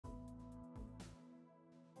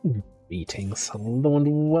Greetings, hello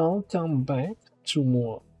and welcome back to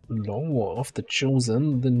more Long War of the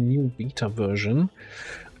Chosen, the new beta version.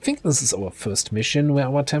 I think this is our first mission where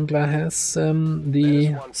our Templar has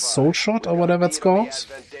the soul shot or whatever it's called.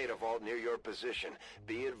 Near your position.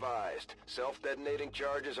 Be advised, self-detonating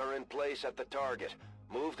charges are in place at the target.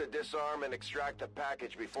 Move to disarm and extract the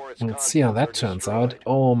package before it's Let's see how that turns out.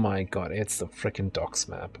 Oh my god, it's the frickin' docks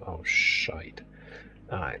map. Oh shite.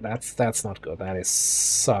 Alright, that's not good. That is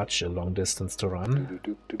such a long distance to run.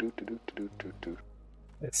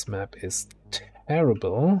 This map is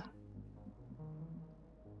terrible.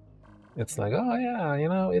 It's like, oh yeah, you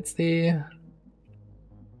know, it's the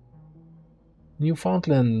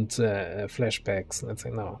Newfoundland flashbacks. Let's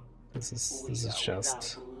say no. This is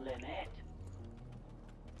just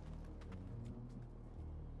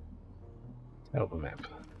terrible map.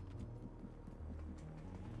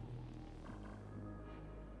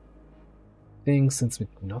 Since we're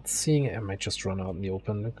not seeing it, I might just run out in the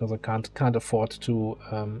open because I can't afford to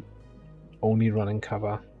only run in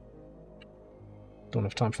cover. Don't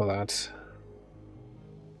have time for that.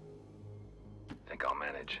 Think I'll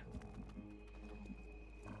manage.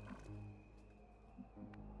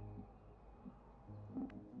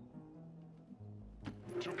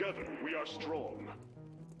 Together we are strong.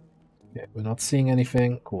 Yeah, we're not seeing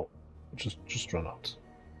anything. Cool. Just run out.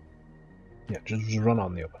 Yeah, just run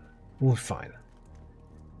out in the open. We're fine.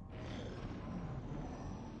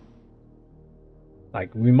 Like,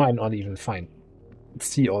 we might not even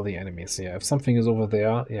see all the enemies. Yeah, if something is over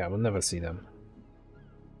there, yeah, we'll never see them.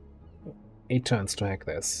 8 turns to hack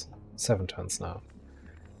this. 7 turns now.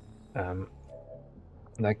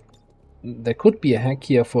 Like, there could be a hack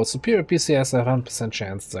here for superior PCS, a 100%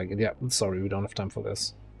 chance. It's like, yeah, sorry, we don't have time for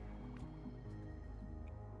this.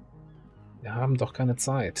 Wir haben doch keine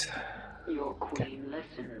Zeit. Your queen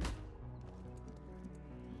listens.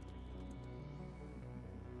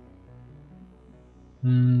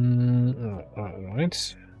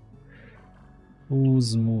 Alright.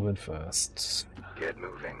 Who's moving first? Get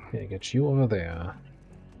moving. Okay, get you over there.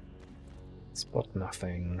 Spot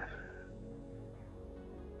nothing.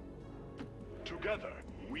 Together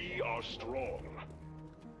we are strong.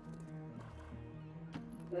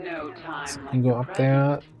 No time. So you like can go the up present.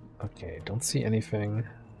 there. Okay, don't see anything.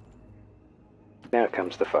 Now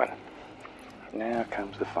comes the fun. Now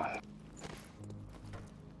comes the fun.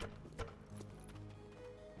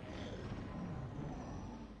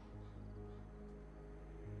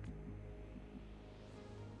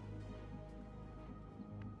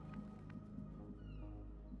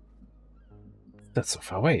 That's so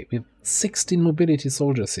far away. We have 16 mobility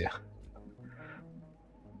soldiers here.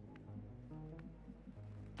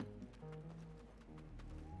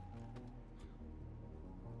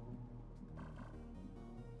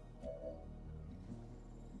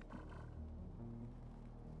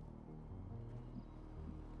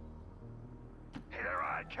 Here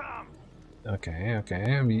I come.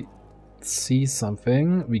 Okay. We see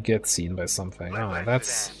something. We get seen by something. Oh,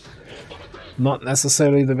 that's not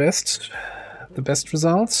necessarily the best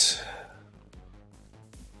result.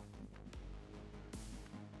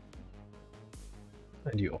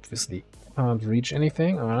 And you obviously can't reach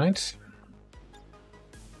anything. Alright.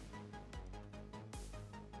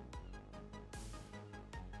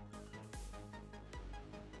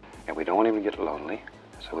 And we don't want him to get lonely,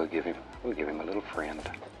 so we'll give him a little friend.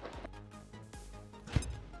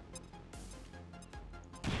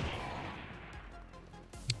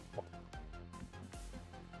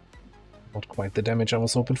 Not quite the damage I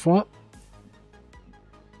was hoping for.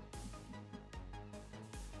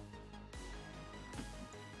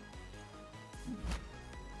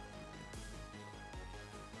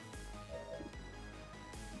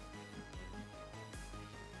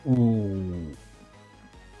 Ooh.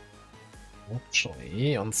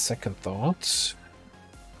 Actually, on second thought,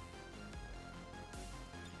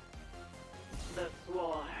 The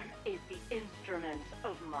swarm is the instrument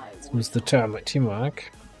of my will. use the term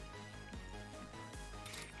teamwork.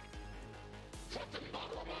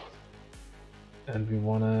 And we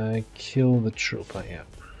wanna kill the trooper here.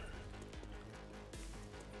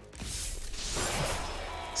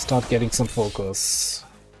 Start getting some focus.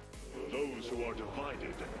 Those who are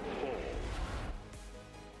divided fall.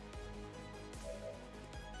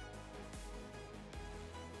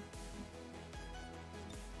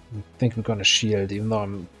 I think we're gonna shield, even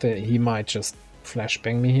though he might just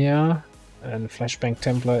flashbang me here. And flashbang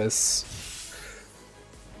Templar is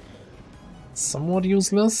somewhat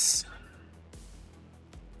useless.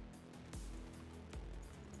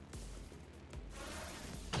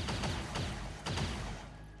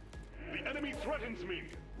 The enemy threatens me.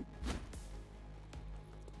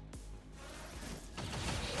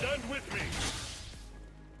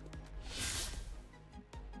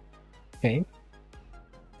 Okay.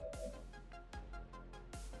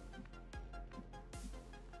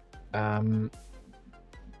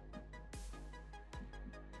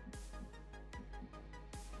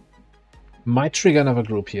 Might trigger another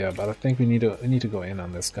group here, but I think we need to go in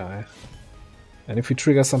on this guy. And if we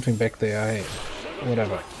trigger something back there, hey,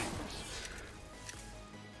 whatever.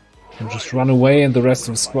 And just run away, and the rest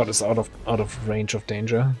of the squad is out of range of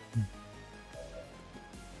danger.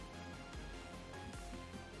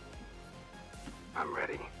 I'm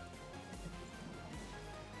ready.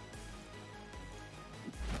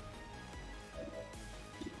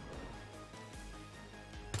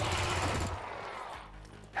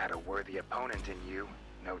 Had a worthy opponent in you.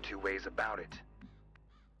 No two ways about it.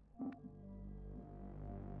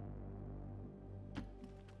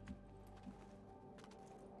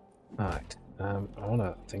 Alright, I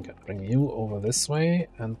wanna bring you over this way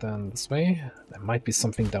and then this way. There might be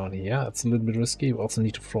something down here. It's a little bit risky. We also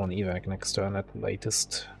need to throw an evac next turn at the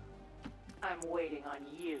latest. I'm waiting on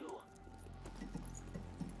you.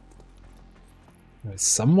 We're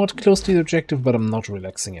somewhat close to the objective, but I'm not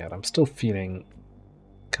relaxing yet. I'm still feeling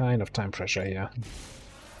kind of time pressure here.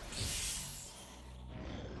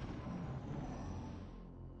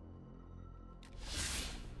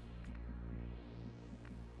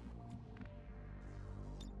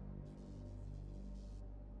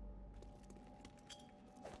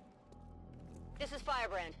 This is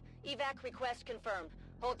Firebrand. Evac request confirmed.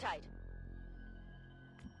 Hold tight.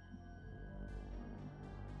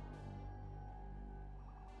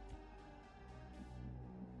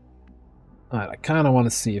 Alright, I kind of want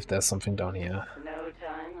to see if there's something down here. No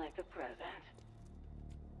time like the present.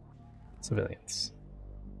 Civilians.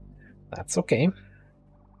 That's okay.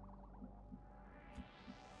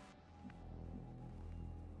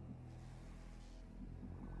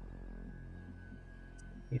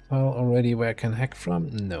 People already where I can hack from?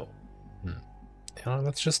 No. Yeah,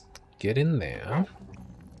 let's just get in there.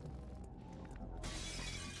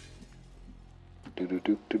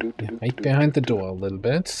 Right behind the door a little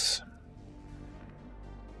bit.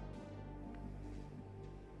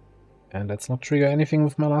 And let's not trigger anything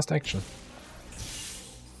with my last action.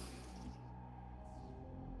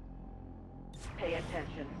 Pay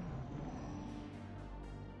attention.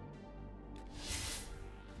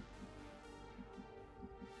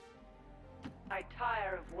 I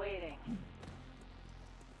tire of waiting.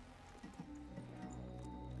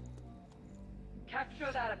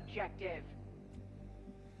 Capture that objective.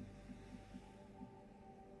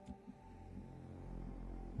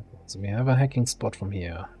 So we have a hacking spot from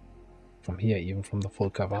here. From here, even from the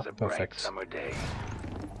full cover. Perfect. Summer day.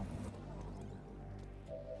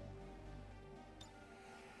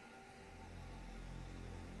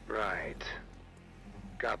 Right.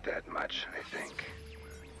 Got that much, I think.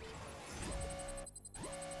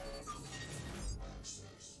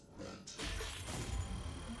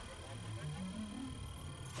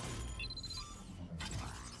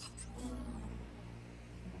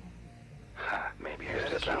 Maybe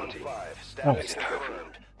here's the bounty. Status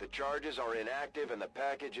confirmed. The charges are inactive and the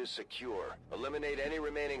package is secure. Eliminate any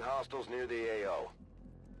remaining hostiles near the AO.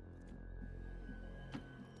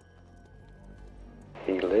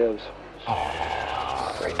 He lives.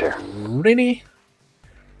 Right there. Really?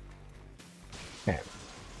 Okay.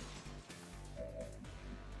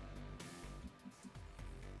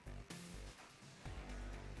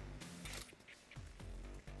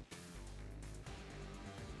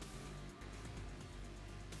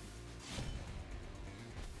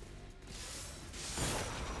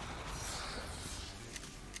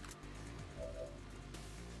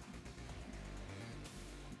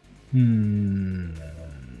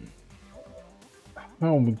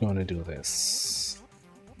 How are we gonna do this?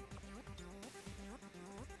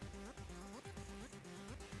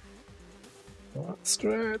 Not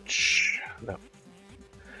stretch. No.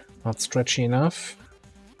 Not stretchy enough.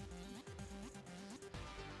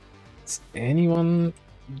 Is anyone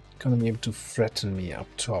gonna be able to threaten me up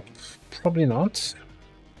top? Probably not.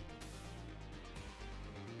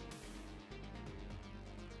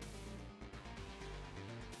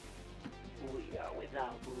 We are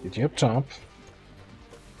without Get you up top.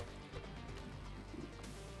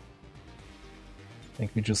 I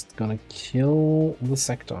think we're just gonna kill the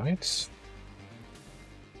sectoid.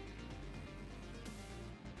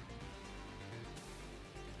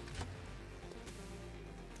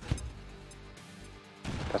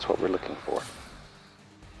 That's what we're looking for.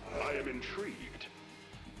 I am intrigued.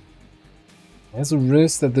 There's a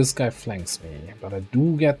risk that this guy flanks me, but I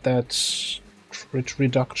do get that crit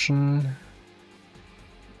reduction,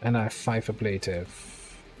 and I have 5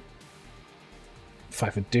 ablative.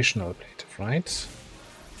 5 additional ablative, right?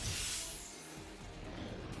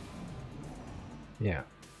 Yeah.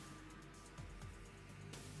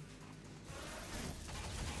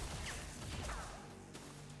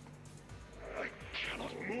 I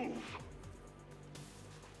cannot move.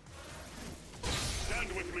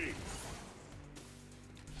 Stand with me.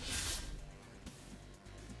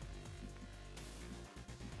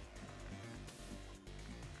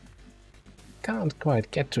 Can't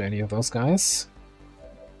quite get to any of those guys.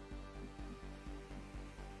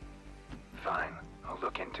 Fine, I'll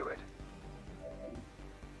look into it.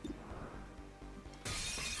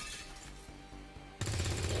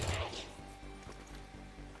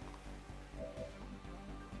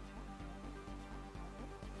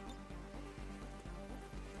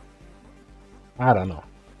 I don't know.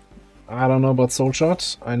 I don't know about Soul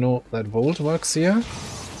Shot. I know that Volt works here.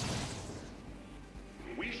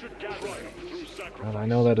 We should gather through sacrifice. And I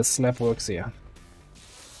know that a slap works here.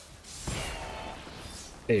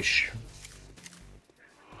 Ish.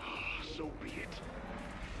 So be it.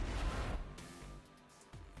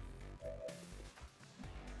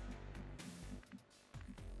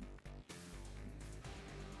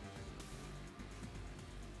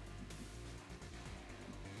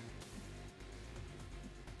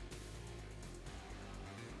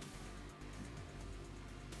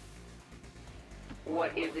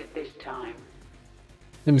 What is it this time?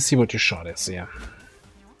 Let me see what your shot is, yeah.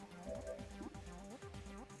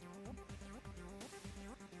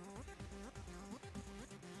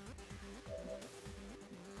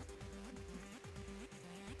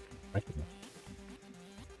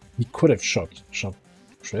 He could have shot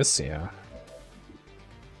Chris, yeah.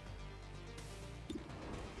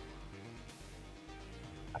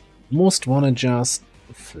 Most wanna just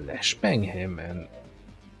flashbang him and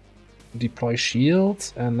deploy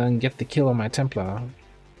shield and then get the kill on my Templar.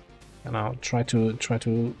 And I'll try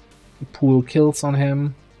to pool kills on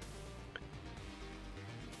him.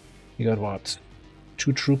 You got what?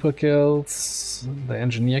 2 trooper kills, the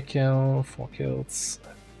engineer kill, 4 kills.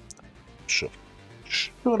 Should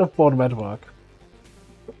have bought red work.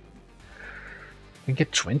 I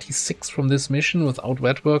get 26 from this mission without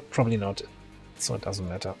red work? Probably not. So it doesn't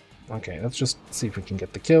matter. Okay, let's just see if we can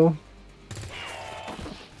get the kill.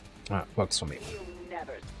 Ah, works for me. You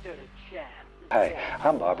never stood a chance. Hi,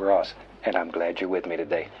 I'm Bob Ross, and I'm glad you're with me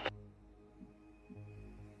today.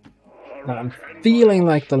 Now, I'm feeling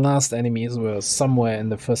like the last enemies were somewhere in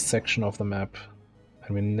the first section of the map,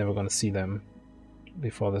 and we're never gonna see them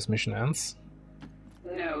before this mission ends.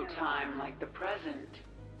 No time like the present.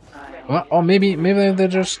 Well, or maybe they're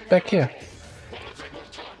just back here.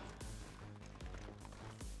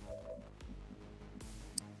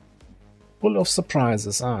 Full of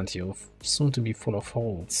surprises, aren't you? Soon to be full of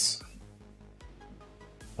holes.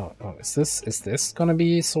 Oh, is this gonna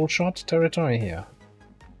be Soul Shot territory here?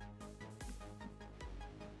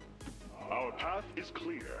 Our path is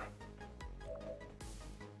clear.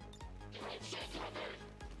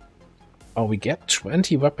 Oh, we get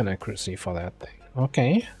 20 weapon accuracy for that thing.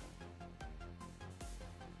 Okay.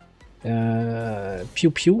 Pew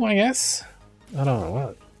pew, I guess? I don't know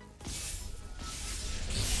what.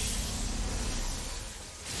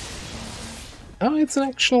 Oh, it's an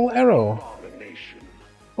actual arrow. Abomination.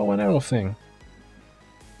 Oh, an arrow thing.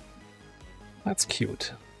 That's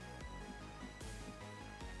cute.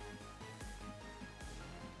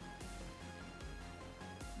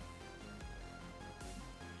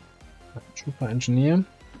 Trooper engineer.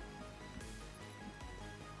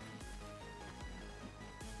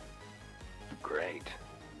 Great.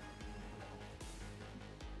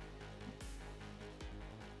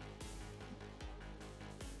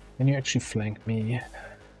 Can you actually flank me?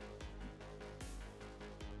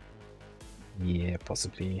 Yeah,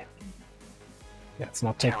 possibly. Let's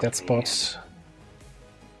not take that spot.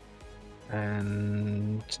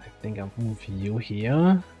 And I think I'll move you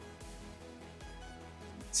here.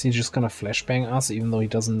 Is he just gonna flashbang us even though he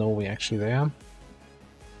doesn't know we're actually there?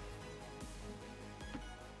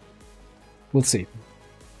 We'll see.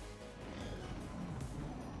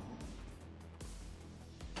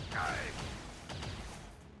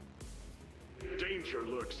 Danger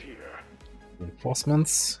lurks here.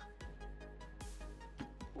 Reinforcements.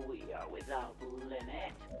 We are without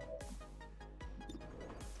limit.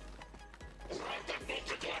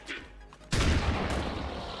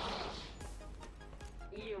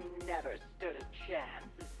 You never stood a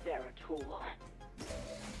chance, Zeratul.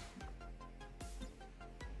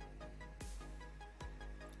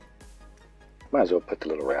 Might as well put the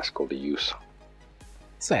little rascal to use.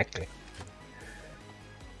 Exactly.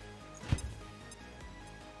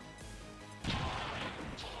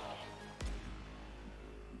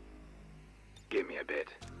 Give me a bit.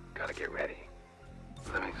 Gotta get ready.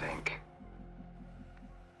 Let me think.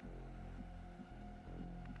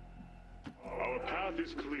 path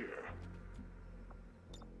is clear.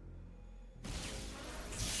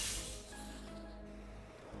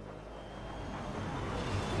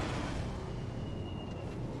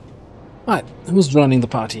 Right, who's running the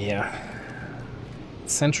party here?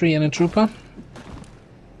 Sentry and a trooper?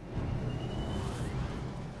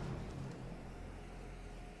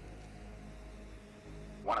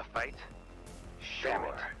 Want to fight?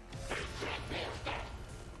 Sure.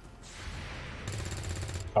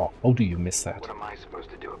 Oh, how do you miss that? What am I supposed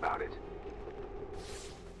to do about it?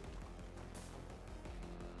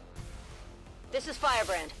 This is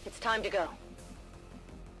Firebrand. It's time to go.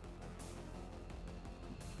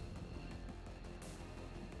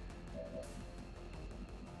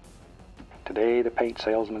 Today, the paint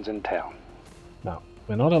salesman's in town. Now,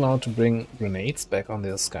 we're not allowed to bring grenades back on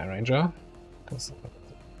the Sky Ranger. Because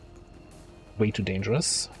way too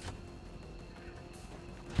dangerous.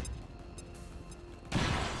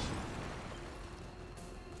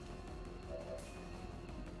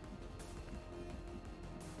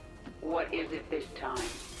 What is it this time?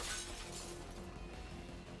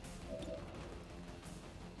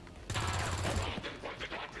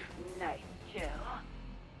 Nice kill.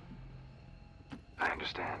 I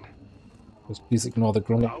understand. Just please ignore the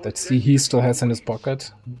grenade that he still has in his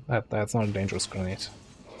pocket. That's not a dangerous grenade.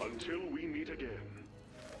 Until we meet again.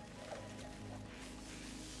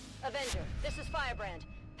 Avenger, this is Firebrand.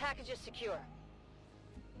 Package is secure.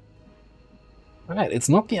 Alright, it's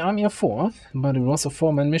not the Army of 4, but it was a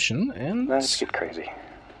 4-man mission, and Let's get crazy.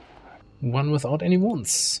 one without any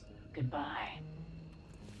wounds. Goodbye.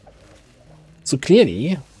 So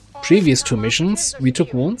clearly, previous 2 missions, we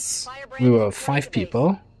took wounds. We were 5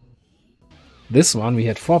 people. This one, we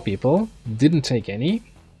had 4 people, didn't take any.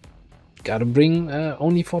 Gotta bring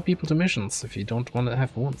only 4 people to missions if you don't want to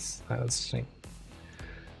have wounds. That's the thing.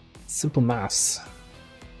 Simple maths.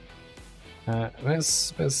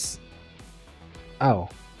 Where's... Oh.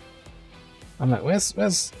 I'm like, where's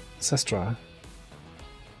Sestra?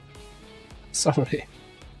 Sorry.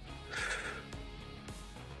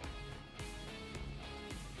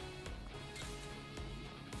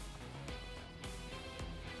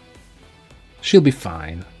 She'll be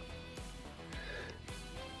fine.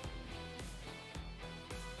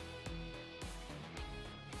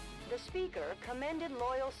 The speaker commended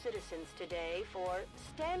loyal citizens today for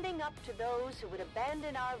standing up to those who would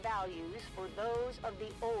abandon our values for those of the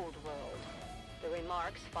old world. The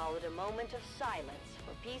remarks followed a moment of silence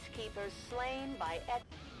for peacekeepers slain by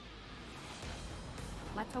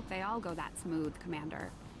Let's hope they all go that smooth,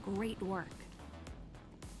 Commander. Great work.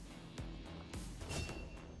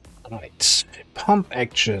 Right, pump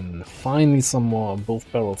action. Finally some more both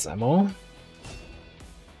barrels ammo.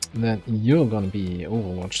 Then you're gonna be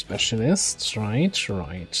Overwatch specialist,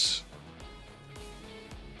 right.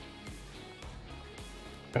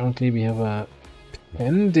 Apparently we have a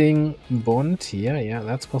pending bond here. Yeah,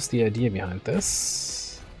 that was the idea behind this.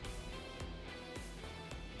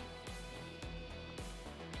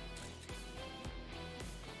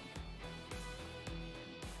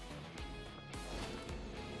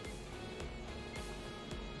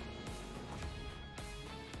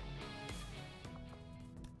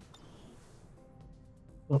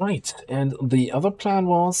 Right, and the other plan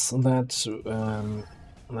was that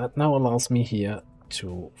that now allows me here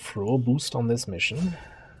to throw a boost on this mission,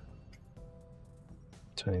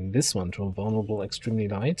 turning this one to a vulnerable extremely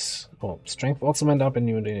light. Oh, strength also went up in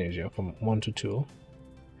New Indonesia from 1 to 2.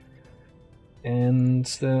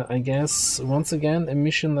 And I guess once again a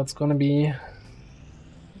mission that's gonna be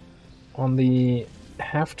on the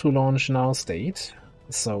have to launch now state.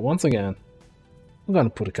 So once again, I'm gonna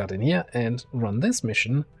put a cut in here and run this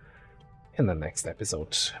mission in the next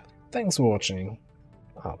episode. Thanks for watching.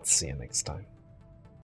 I'll see you next time.